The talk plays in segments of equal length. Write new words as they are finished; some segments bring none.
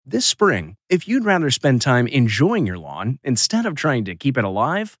This spring, if you'd rather spend time enjoying your lawn instead of trying to keep it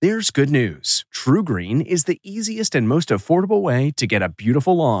alive, there's good news. TruGreen is the easiest and most affordable way to get a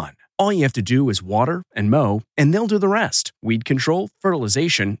beautiful lawn. All you have to do is water and mow, and they'll do the rest. Weed control,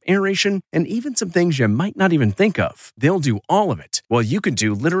 fertilization, aeration, and even some things you might not even think of. They'll do all of it, while you can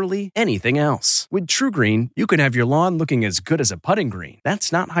do literally anything else. With TruGreen, you can have your lawn looking as good as a putting green.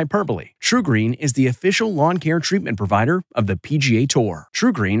 That's not hyperbole. TruGreen is the official lawn care treatment provider of the PGA Tour.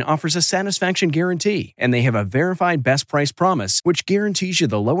 TruGreen offers a satisfaction guarantee, and they have a verified best price promise, which guarantees you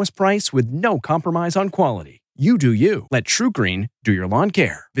the lowest price with no compromise on quality. You do you. Let TruGreen do your lawn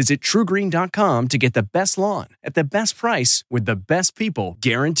care. Visit TruGreen.com to get the best lawn at the best price with the best people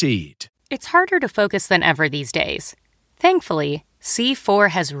guaranteed. It's harder to focus than ever these days. Thankfully, C4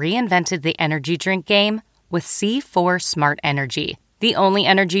 has reinvented the energy drink game with C4 Smart Energy, the only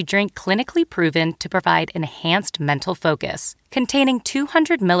energy drink clinically proven to provide enhanced mental focus, containing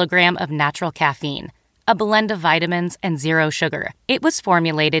 200 milligrams of natural caffeine, a blend of vitamins, and zero sugar. It was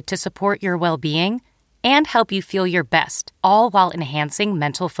formulated to support your well-being and help you feel your best, all while enhancing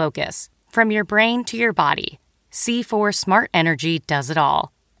mental focus. From your brain to your body, C4 Smart Energy does it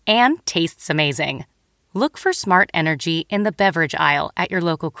all and tastes amazing. Look for Smart Energy in the beverage aisle at your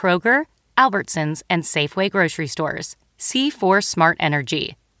local Kroger, Albertsons, and Safeway grocery stores. C4 Smart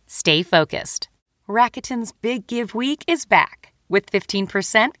Energy. Stay focused. Rakuten's Big Give Week is back with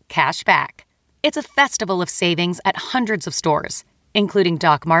 15% cash back. It's a festival of savings at hundreds of stores, including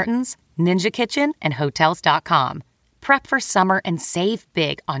Doc Martens, Ninja Kitchen, and Hotels.com. Prep for summer and save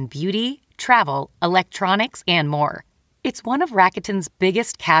big on beauty, travel, electronics, and more. It's one of Rakuten's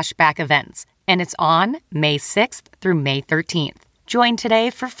biggest cashback events, and it's on May 6th through May 13th. Join today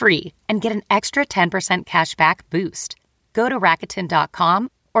for free and get an extra 10% cashback boost. Go to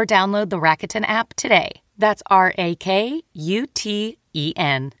Rakuten.com or download the Rakuten app today. That's Rakuten.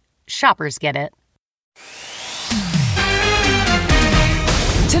 Shoppers get it.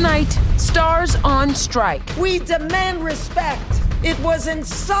 Tonight, stars on strike. We demand respect. It was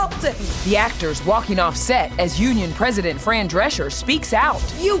insulting. The actors walking off set as union president Fran Drescher speaks out.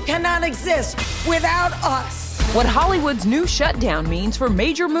 You cannot exist without us. What Hollywood's new shutdown means for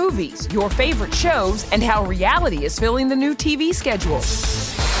major movies, your favorite shows, and how reality is filling the new TV schedule.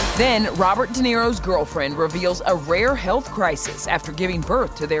 Then, Robert De Niro's girlfriend reveals a rare health crisis after giving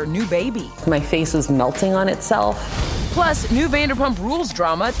birth to their new baby. My face is melting on itself. Plus, new Vanderpump Rules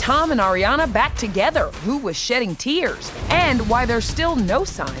drama, Tom and Ariana back together, who was shedding tears, and why there's still no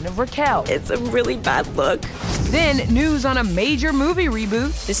sign of Raquel. It's a really bad look. Then, news on a major movie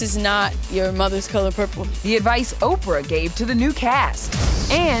reboot. This is not Your Mother's Color Purple. The advice Oprah gave to the new cast.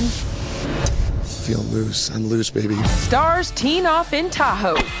 And feel loose. I'm loose, baby. Stars teen off in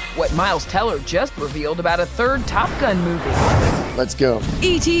Tahoe. What Miles Teller just revealed about a third Top Gun movie. Let's go.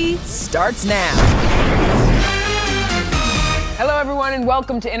 E.T. starts now. Hello, everyone, and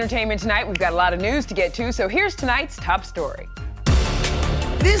welcome to Entertainment Tonight. We've got a lot of news to get to, so here's tonight's top story.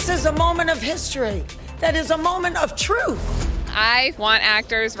 This is a moment of history. That is a moment of truth. I want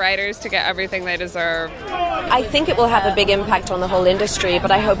actors, writers to get everything they deserve. I think it will have a big impact on the whole industry,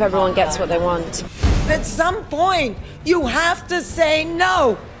 but I hope everyone gets what they want. At some point, you have to say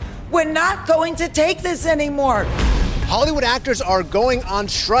no. We're not going to take this anymore. Hollywood actors are going on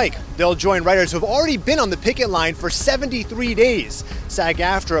strike. They'll join writers who have already been on the picket line for 73 days.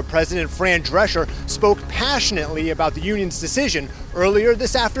 SAG-AFTRA President Fran Drescher spoke passionately about the union's decision earlier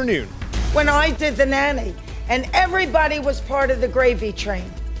this afternoon. When I did The Nanny, and everybody was part of the gravy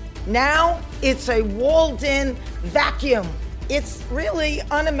train. Now it's a walled-in vacuum. It's really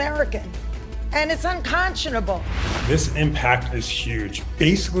un-American, and it's unconscionable. This impact is huge.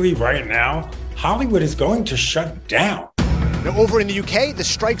 Basically, right now, Hollywood is going to shut down. Now, over in the UK, the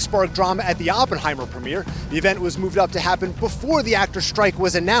strike sparked drama at the Oppenheimer premiere. The event was moved up to happen before the actors' strike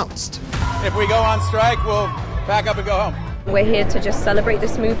was announced. If we go on strike, we'll pack up and go home. We're here to just celebrate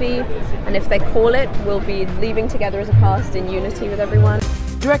this movie, and if they call it, we'll be leaving together as a cast in unity with everyone.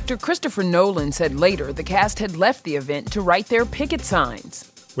 Director Christopher Nolan said later the cast had left the event to write their picket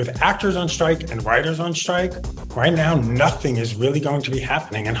signs. With actors on strike and writers on strike, right now nothing is really going to be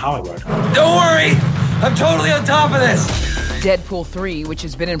happening in Hollywood. Don't worry, I'm totally on top of this. Deadpool 3, which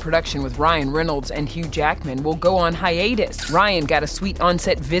has been in production with Ryan Reynolds and Hugh Jackman, will go on hiatus. Ryan got a sweet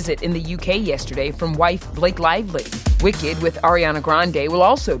on-set visit in the UK yesterday from wife Blake Lively. Wicked with Ariana Grande will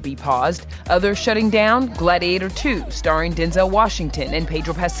also be paused. Others shutting down, Gladiator 2, starring Denzel Washington and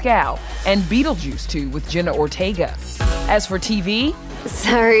Pedro Pascal, and Beetlejuice 2 with Jenna Ortega. As for TV,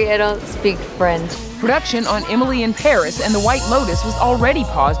 sorry, I don't speak French. Production on Emily in Paris and The White Lotus was already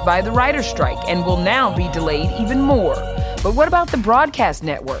paused by the writer's strike and will now be delayed even more. But what about the broadcast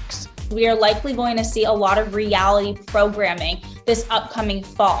networks? We are likely going to see a lot of reality programming this upcoming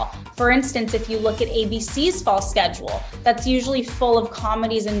fall. For instance, if you look at ABC's fall schedule, that's usually full of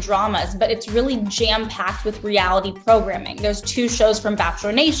comedies and dramas, but it's really jam-packed with reality programming. There's 2 shows from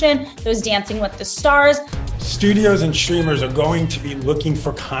Bachelor Nation, there's Dancing with the Stars. Studios and streamers are going to be looking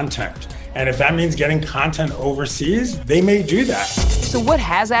for content. And if that means getting content overseas, they may do that. So what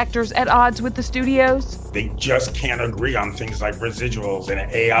has actors at odds with the studios? They just can't agree on things like residuals and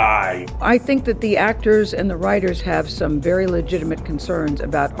AI. I think that the actors and the writers have some very legitimate concerns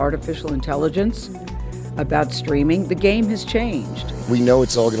about artificial intelligence, about streaming. The game has changed. We know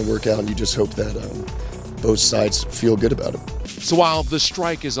it's all going to work out, and you just hope that both sides feel good about it. So while the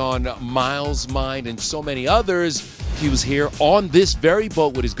strike is on Miles' mind and so many others, he was here on this very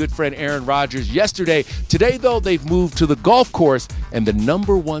boat with his good friend Aaron Rodgers yesterday. Today, though, they've moved to the golf course and the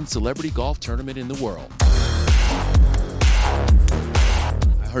 #1 celebrity golf tournament in the world.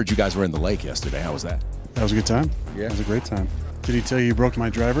 I heard you guys were in the lake yesterday. How was that? That was a good time. Yeah. It was a great time. Did he tell you he broke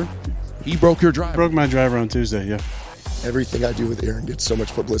my driver? He broke your driver? Broke my driver on Tuesday, yeah. Everything I do with Aaron gets so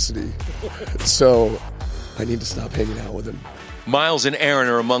much publicity. So I need to stop hanging out with him. Miles and Aaron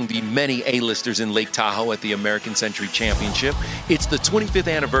are among the many A-listers in Lake Tahoe at the American Century Championship. It's the 25th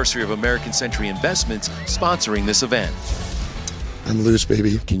anniversary of American Century Investments sponsoring this event. I'm loose,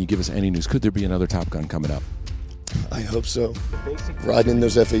 baby. Can you give us any news? Could there be another Top Gun coming up? I hope so. Riding in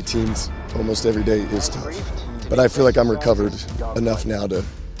those F-18s almost every day is tough. But I feel like I'm recovered enough now to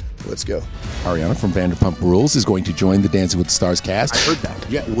let's go. Ariana from Vanderpump Rules is going to join the Dancing with the Stars cast. I heard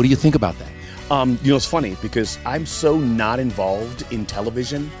that. Yeah. What do you think about that? It's funny because I'm so not involved in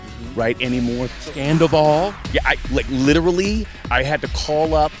television, right, anymore. Scandoval? Yeah, literally, I had to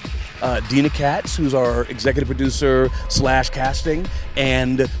call up Dina Katz, who's our executive producer / casting,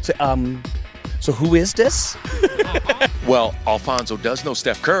 and say, so who is this? Well, Alfonso does know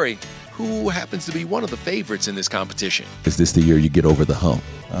Steph Curry, who happens to be one of the favorites in this competition. Is this the year you get over the hump?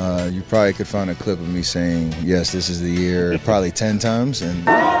 You probably could find a clip of me saying, yes, this is the year, probably 10 times, and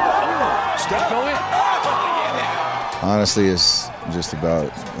honestly, it's just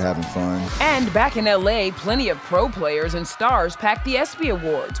about having fun. And back in LA, plenty of pro players and stars packed the ESPY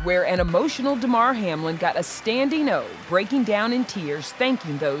Awards, where an emotional Damar Hamlin got a standing O, breaking down in tears,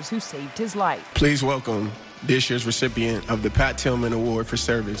 thanking those who saved his life. Please welcome this year's recipient of the Pat Tillman Award for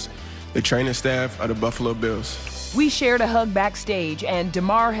Service, the training staff of the Buffalo Bills. We shared a hug backstage, and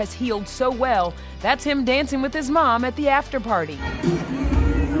Damar has healed so well, that's him dancing with his mom at the after party.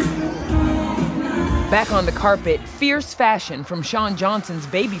 Back on the carpet, fierce fashion from Sean Johnson's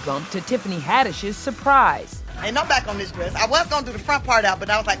baby bump to Tiffany Haddish's surprise. Ain't no back on this dress. I was gonna do the front part out, but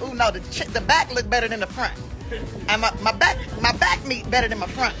I was like, ooh, no, the back looked better than the front. And my back meat better than my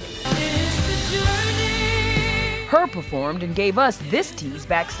front. Her performed and gave us this tease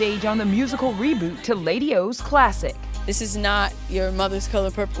backstage on the musical reboot to Lady O's classic. This is not Your Mother's Color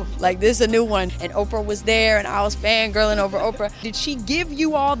Purple. Like, this is a new one. And Oprah was there, and I was fangirling over Oprah. Did she give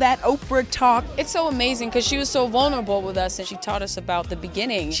you all that Oprah talk? It's so amazing because she was so vulnerable with us, and she taught us about the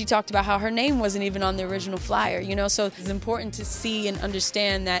beginning. She talked about how her name wasn't even on the original flyer, you know? So it's important to see and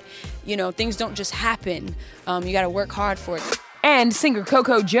understand that, you know, things don't just happen. You got to work hard for it. And singer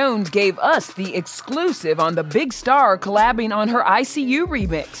Coco Jones gave us the exclusive on the big star collabing on her ICU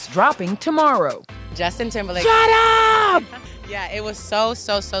remix, dropping tomorrow. Justin Timberlake. Shut up! Yeah, it was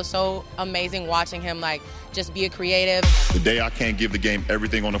so amazing watching him, like, just be a creative. The day I can't give the game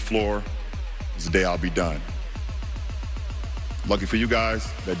everything on the floor is the day I'll be done. Lucky for you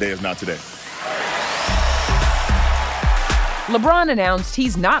guys, that day is not today. LeBron announced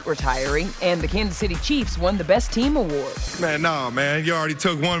he's not retiring, and the Kansas City Chiefs won the Best Team Award. Man, you already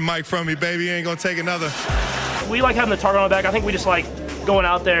took one mic from me, baby. You ain't gonna take another. We like having the target on our back. I think we just like going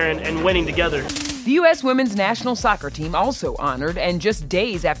out there and winning together. The U.S. women's national soccer team also honored, and just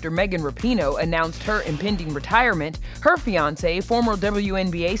days after Megan Rapinoe announced her impending retirement, her fiancé, former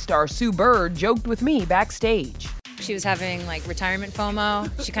WNBA star Sue Bird, joked with me backstage. She was having, like, retirement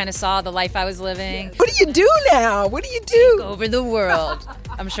FOMO. She kind of saw the life I was living. What do you do now? What do you do? Take over the world.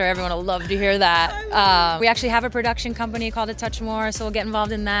 I'm sure everyone will love to hear that. We actually have a production company called A Touch More, so we'll get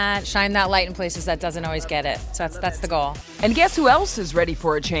involved in that. Shine that light in places that doesn't always get it. So that's the goal. And guess who else is ready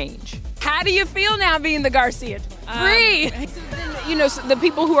for a change? How do you feel now being the Garcia? Free! You know, the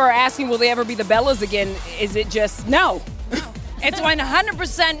people who are asking, will they ever be the Bellas again, is it just no? It's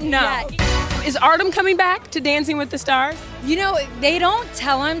 100% no. Yeah. Is Artem coming back to Dancing with the Stars? You know, they don't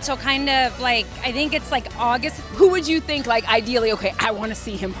tell him till kind of like, I think it's like August. Who would you think, like, ideally, okay, I want to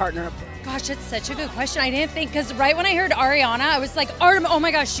see him partner up? Gosh, that's such a good question. I didn't think, because right when I heard Ariana, I was like, Artem, oh my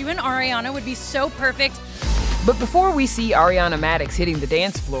gosh, you and Ariana would be so perfect. But before we see Ariana Madix hitting the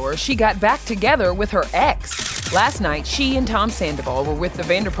dance floor, she got back together with her ex. Last night, she and Tom Sandoval were with the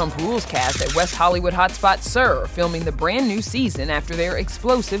Vanderpump Rules cast at West Hollywood hotspot SUR, filming the brand new season after their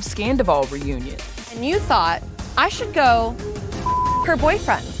explosive Scandival reunion. And you thought, I should go her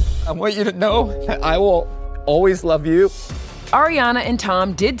boyfriend. I want you to know that I will always love you. Ariana and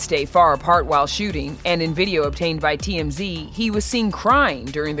Tom did stay far apart while shooting, and in video obtained by TMZ, he was seen crying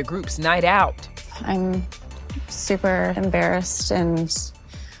during the group's night out. I'm super embarrassed and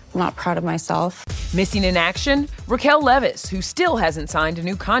not proud of myself. Missing in action, Raquel Leviss, who still hasn't signed a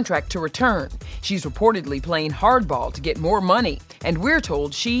new contract to return. She's reportedly playing hardball to get more money, and we're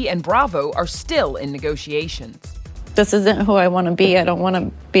told she and Bravo are still in negotiations. This isn't who I want to be. I don't want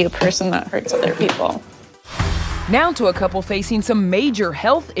to be a person that hurts other people. Now to a couple facing some major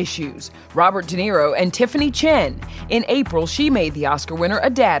health issues, Robert De Niro and Tiffany Chen. In April, she made the Oscar winner a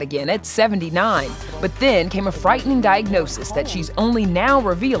dad again at 79. But then came a frightening diagnosis that she's only now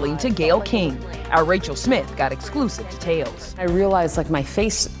revealing to Gayle King. Our Rachel Smith got exclusive details. I realized my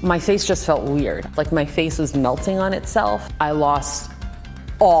face just felt weird. Like my face was melting on itself. I lost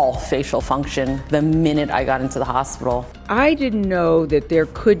all facial function the minute I got into the hospital. I didn't know that there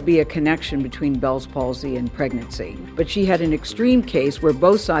could be a connection between Bell's palsy and pregnancy, but she had an extreme case where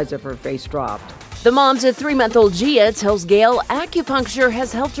both sides of her face dropped. The mom to 3-month-old Gia tells Gayle acupuncture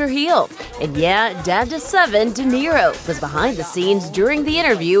has helped her heal. And yeah, dad to 7, De Niro, was behind the scenes during the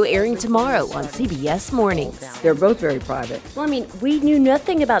interview airing tomorrow on CBS Mornings. They're both very private. Well, I mean, we knew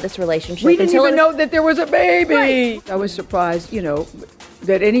nothing about this relationship. We didn't even know that there was a baby. Right. I was surprised,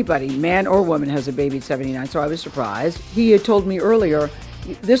 that anybody, man or woman, has a baby at 79, so I was surprised. He had told me earlier,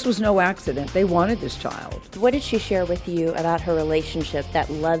 this was no accident. They wanted this child. What did she share with you about her relationship, that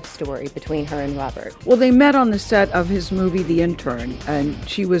love story between her and Robert? Well, they met on the set of his movie, The Intern, and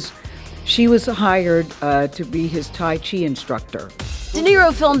she was hired to be his Tai Chi instructor. De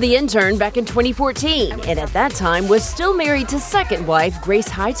Niro filmed The Intern back in 2014, and at that time was still married to second wife Grace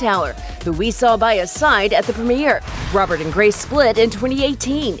Hightower, who we saw by his side at the premiere. Robert and Grace split in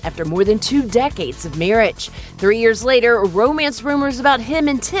 2018 after more than 2 decades of marriage. 3 years later, romance rumors about him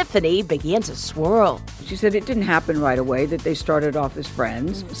and Tiffany began to swirl. She said it didn't happen right away, that they started off as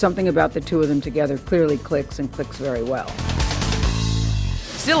friends. Something about the two of them together clearly clicks and clicks very well.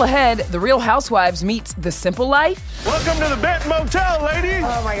 Still ahead, The Real Housewives meets The Simple Life. Welcome to the Bet Motel, ladies.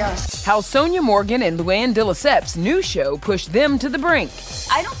 Oh my gosh. How Sonia Morgan and Luann de Lesseps' new show pushed them to the brink.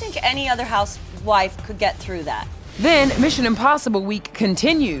 I don't think any other housewife could get through that. Then Mission Impossible Week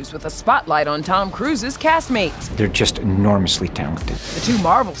continues with a spotlight on Tom Cruise's castmates. They're just enormously talented. The 2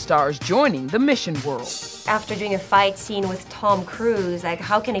 Marvel stars joining the Mission world. After doing a fight scene with Tom Cruise,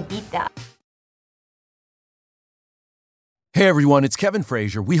 how can I beat that? Hey everyone, it's Kevin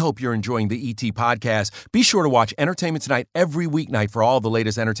Frazier. We hope you're enjoying the ET podcast. Be sure to watch Entertainment Tonight every weeknight for all the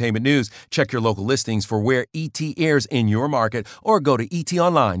latest entertainment news. Check your local listings for where ET airs in your market or go to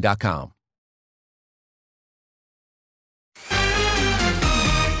etonline.com.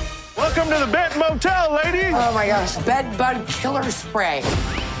 Welcome to the Bet Motel, ladies. Oh my gosh, bed bug killer spray.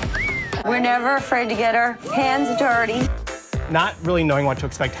 We're never afraid to get our hands dirty. Not really knowing what to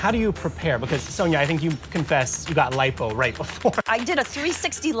expect, how do you prepare? Because, Sonia, I think you confessed you got lipo right before. I did a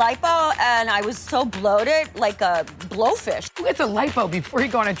 360 lipo, and I was so bloated, like a blowfish. Who gets a lipo before you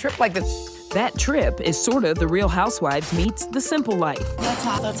go on a trip like this? That trip is sort of The Real Housewives meets The Simple Life. That's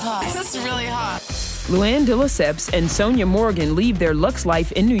hot, that's hot. That's really hot. Luann de Lesseps and Sonia Morgan leave their Lux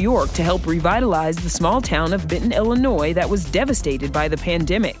life in New York to help revitalize the small town of Benton, Illinois that was devastated by the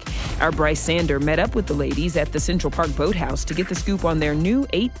pandemic. Our Bryce Sander met up with the ladies at the Central Park Boathouse to get the scoop on their new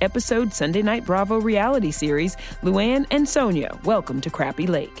 8-episode Sunday Night Bravo reality series, Luann and Sonia, Welcome to Crappie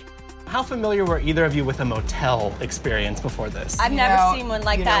Lake. How familiar were either of you with a motel experience before this? I've never seen one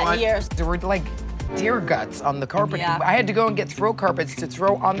like that in years. There were like deer guts on the carpeting. Yeah. I had to go and get throw carpets to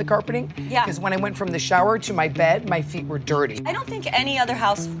throw on the carpeting. Yeah. Because when I went from the shower to my bed, my feet were dirty. I don't think any other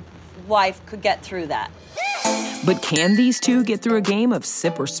housewife could get through that. But can these two get through a game of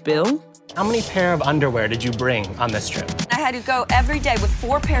sip or spill? How many pair of underwear did you bring on this trip? I had to go every day with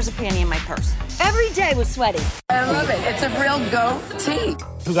 4 pairs of panties in my purse. Every day was sweaty. I love it. It's a real goatee.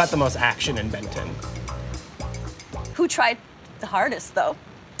 Who got the most action in Benton? Who tried the hardest, though?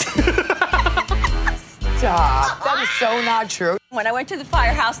 Stop. That is so not true. When I went to the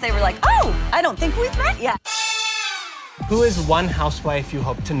firehouse, they were like, oh, I don't think we've met yet. Who is one housewife you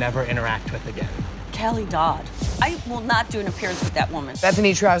hope to never interact with again? Kelly Dodd. I will not do an appearance with that woman.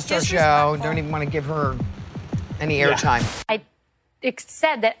 Bethany trusts our show. Don't even want to give her any airtime. I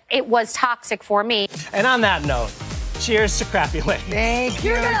said that it was toxic for me. And on that note, cheers to Crappie Lake. Thank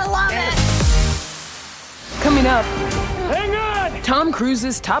you. You're gonna love it. Coming up, hang on! Tom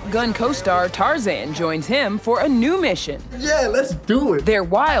Cruise's Top Gun co-star Tarzan joins him for a new mission. Yeah, let's do it. Their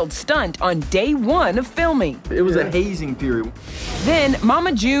wild stunt on day one of filming. It was a hazing period. Then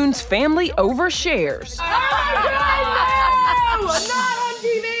Mama June's family overshares. Oh, no! Not on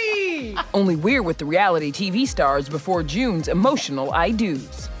TV! Only we're with the reality TV stars before June's emotional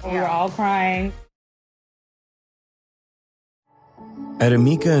I-do's. We were all crying. At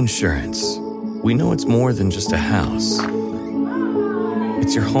Amica Insurance, we know it's more than just a house.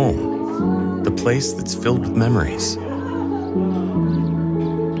 It's your home, the place that's filled with memories.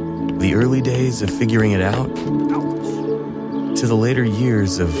 The early days of figuring it out, to the later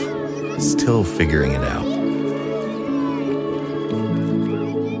years of still figuring it out.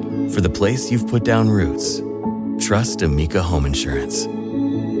 For the place you've put down roots, trust Amica Home Insurance.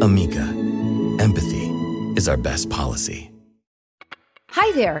 Amica, empathy is our best policy. Hi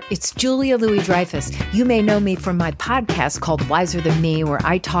there, it's Julia Louis-Dreyfus. You may know me from my podcast called Wiser Than Me, where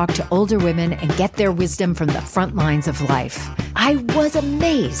I talk to older women and get their wisdom from the front lines of life. I was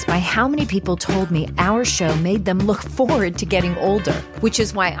amazed by how many people told me our show made them look forward to getting older, which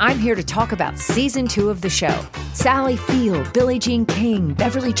is why I'm here to talk about season 2 of the show. Sally Field, Billie Jean King,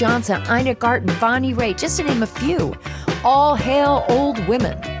 Beverly Johnson, Ina Garten, Bonnie Raitt, just to name a few. All hail old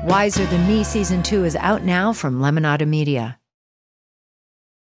women. Wiser Than Me season 2 is out now from Lemonada Media.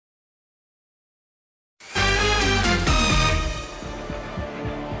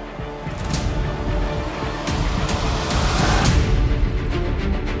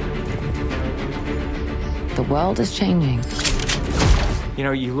 The world is changing. You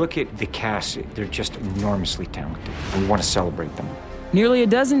know, you look at the cast, they're just enormously talented. We want to celebrate them. Nearly a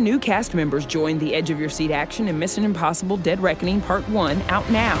dozen new cast members joined the Edge of Your Seat action in Mission Impossible Dead Reckoning Part 1, out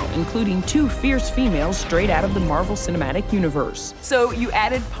now, including 2 fierce females straight out of the Marvel Cinematic Universe. So you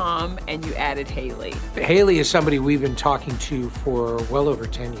added Pom and you added Haley. Haley is somebody we've been talking to for well over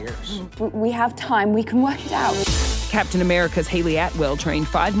 10 years. We have time. We can work it out. Captain America's Haley Atwell trained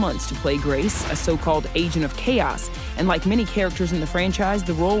 5 months to play Grace, a so-called agent of chaos. And like many characters in the franchise,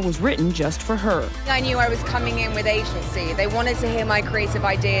 the role was written just for her. I knew I was coming in with agency. They wanted to hear my creative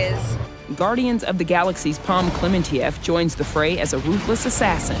ideas. Guardians of the Galaxy's Pom Klementieff joins the fray as a ruthless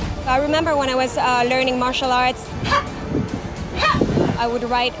assassin. I remember when I was learning martial arts, I would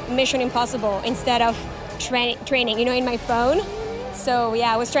write Mission Impossible instead of training, in my phone. So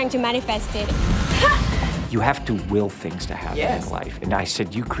yeah, I was trying to manifest it. You have to will things to happen in life. And I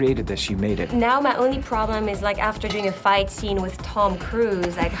said, you created this, you made it. Now my only problem is like after doing a fight scene with Tom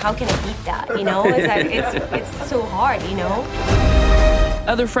Cruise, like how can I beat that, It's like, it's so hard,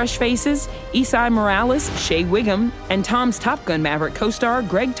 Other fresh faces, Esai Morales, Shea Wiggum, and Tom's Top Gun Maverick co-star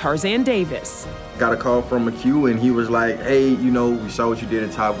Greg Tarzan Davis. Got a call from McHugh, and he was like, hey, we saw what you did in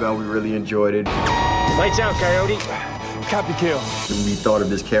Top Gun. We really enjoyed it. Lights out, Coyote. Copy kill. We thought of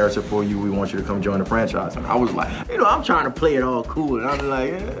this character for you. We want you to come join the franchise. And I was like, I'm trying to play it all cool. And I was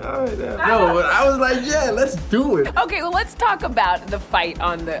like, all right. No, but I was like, yeah, let's do it. Okay, well, let's talk about the fight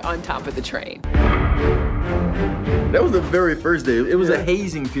on top of the train. That was the very first day. It was a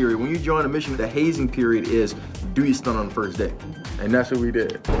hazing period. When you join a mission, the hazing period is do your stunt on the first day. And that's what we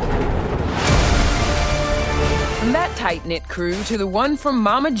did. From that tight-knit crew to the one from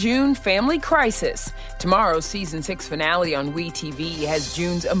Mama June, Family Crisis. Tomorrow's season 6 finale on WeTV has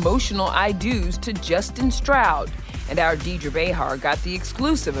June's emotional I-do's to Justin Stroud. And our Deidre Behar got the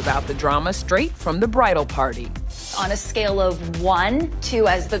exclusive about the drama straight from the bridal party. On a scale of 1 to,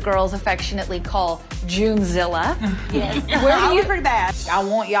 as the girls affectionately call, Junezilla. Yes. Where do you... pretty bad. I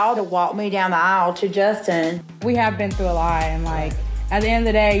want y'all to walk me down the aisle to Justin. We have been through a lot, and at the end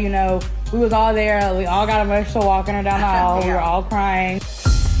of the day, we was all there. We all got emotional walking her down the aisle. We were all crying.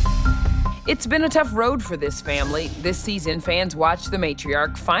 It's been a tough road for this family. This season, fans watched the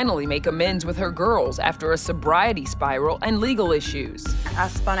matriarch finally make amends with her girls after a sobriety spiral and legal issues. I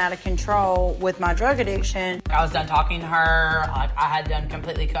spun out of control with my drug addiction. I was done talking to her. I had done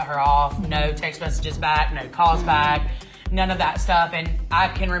completely cut her off. No text messages back, no calls back, none of that stuff. And I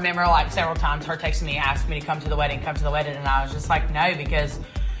can remember several times her texting me, asking me to come to the wedding. And I was just like, no, because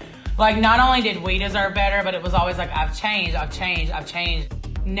not only did we deserve better, but it was always I've changed.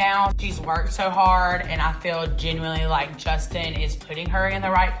 Now she's worked so hard, and I feel genuinely like Justin is putting her in the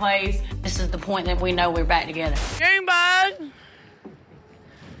right place. This is the point that we know we're back together. Junebug,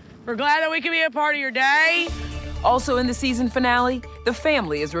 we're glad that we can be a part of your day. Also in the season finale, the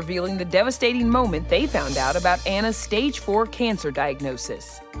family is revealing the devastating moment they found out about Anna's stage 4 cancer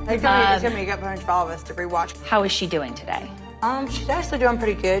diagnosis. It's gonna be a gut punch for all of us to rewatch. How is she doing today? She's actually doing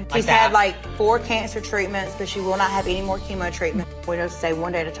pretty good. She's had 4 cancer treatments, but she will not have any more chemo treatment. We just say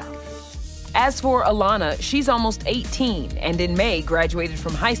one day at a time. As for Alana, she's almost 18 and in May graduated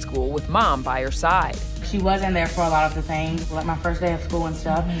from high school with mom by her side. She wasn't there for a lot of the things, like my first day of school and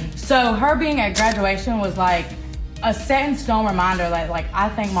stuff. So her being at graduation was like a set in stone reminder that like I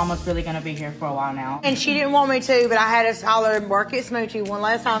think Mama's really gonna be here for a while now. And she didn't want me to, but I had to holler "Work it, Smoochie" one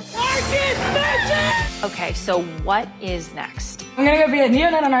last time. Work it, Smoochie! Okay, so what is next? I'm gonna go be a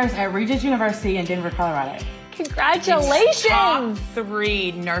neonatal nurse at Regis University in Denver, Colorado. Congratulations! Top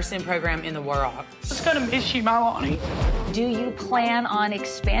 3 nursing program in the world. It's gonna miss you, Milani. Do you plan on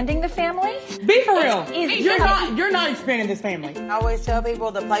expanding the family? Be for real. You're not expanding this family. I always tell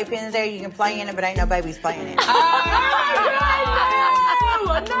people the playpen's there, you can play in it, but ain't no babies playing in it. No!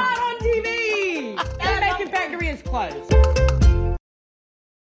 Not on TV! The making factory is closed.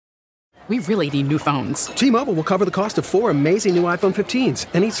 We really need new phones. T-Mobile will cover the cost of 4 amazing new iPhone 15s,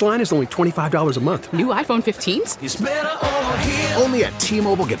 and each line is only $25 a month. New iPhone 15s? It's better over here. Only at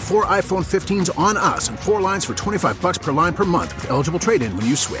T-Mobile, get 4 iPhone 15s on us and 4 lines for $25 per line per month with eligible trade-in when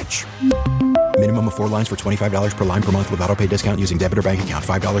you switch. Minimum of 4 lines for $25 per line per month with autopay discount using debit or bank account.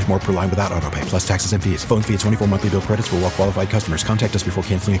 $5 more per line without autopay, plus taxes and fees. Phone fee at 24 monthly bill credits for well-qualified customers. Contact us before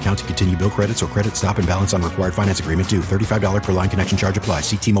canceling account to continue bill credits or credit stop and balance on required finance agreement due. $35 per line connection charge applies.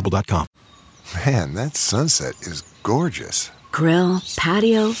 See T-Mobile.com. Man, that sunset is gorgeous. Grill,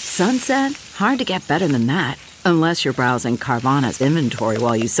 patio, sunset. Hard to get better than that. Unless you're browsing Carvana's inventory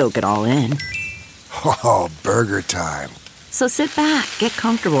while you soak it all in. Oh, burger time. So sit back, get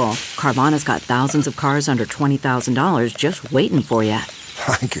comfortable. Carvana's got thousands of cars under $20,000 just waiting for you.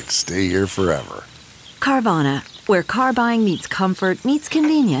 I could stay here forever. Carvana, where car buying meets comfort meets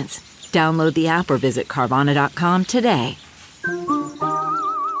convenience. Download the app or visit Carvana.com today.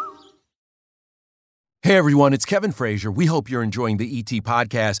 Hey everyone, it's Kevin Frazier. We hope you're enjoying the ET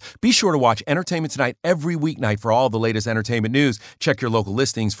podcast. Be sure to watch Entertainment Tonight every weeknight for all the latest entertainment news. Check your local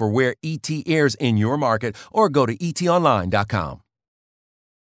listings for where ET airs in your market or go to etonline.com.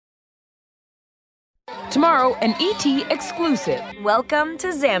 Tomorrow, an ET exclusive. Welcome to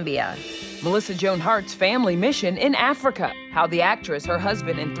Zambia. Melissa Joan Hart's family mission in Africa. How the actress, her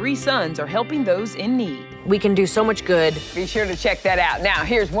husband, and 3 sons are helping those in need. We can do so much good. Be sure to check that out. Now,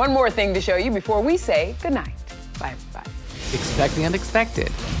 here's one more thing to show you before we say goodnight. Bye, everybody. Expect the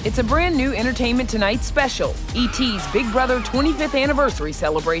unexpected. It's a brand new Entertainment Tonight special. E.T.'s Big Brother 25th anniversary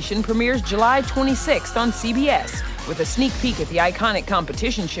celebration premieres July 26th on CBS with a sneak peek at the iconic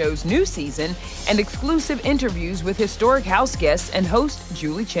competition show's new season and exclusive interviews with historic house guests and host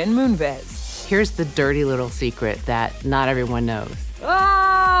Julie Chen Moonves. Here's the dirty little secret that not everyone knows.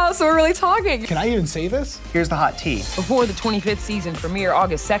 Oh, so we're really talking. Can I even say this? Here's the hot tea. Before the 25th season premiere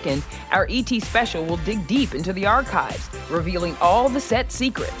August 2nd, our ET special will dig deep into the archives, revealing all the set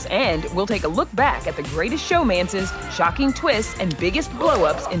secrets, and we'll take a look back at the greatest showmances, shocking twists, and biggest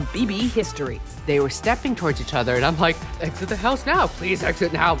blow-ups in BB history. They were stepping towards each other, and I'm like, exit the house now. Please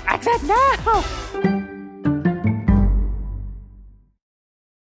exit now. Exit now!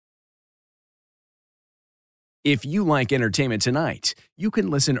 If you like Entertainment Tonight, you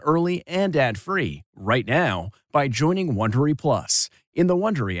can listen early and ad-free right now by joining Wondery Plus in the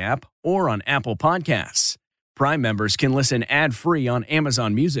Wondery app or on Apple Podcasts. Prime members can listen ad-free on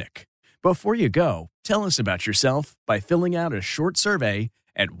Amazon Music. Before you go, tell us about yourself by filling out a short survey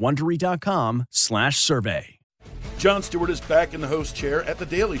at Wondery.com/survey. Jon Stewart is back in the host chair at The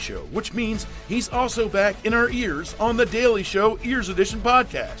Daily Show, which means he's also back in our ears on The Daily Show Ears Edition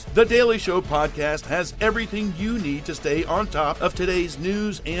podcast. The Daily Show podcast has everything you need to stay on top of today's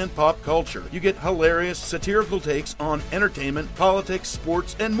news and pop culture. You get hilarious, satirical takes on entertainment, politics,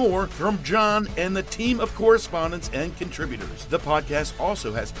 sports, and more from Jon and the team of correspondents and contributors. The podcast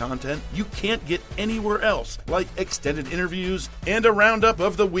also has content you can't get anywhere else, like extended interviews and a roundup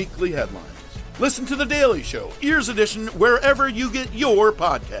of the weekly headlines. Listen to The Daily Show, Ears Edition, wherever you get your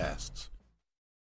podcasts.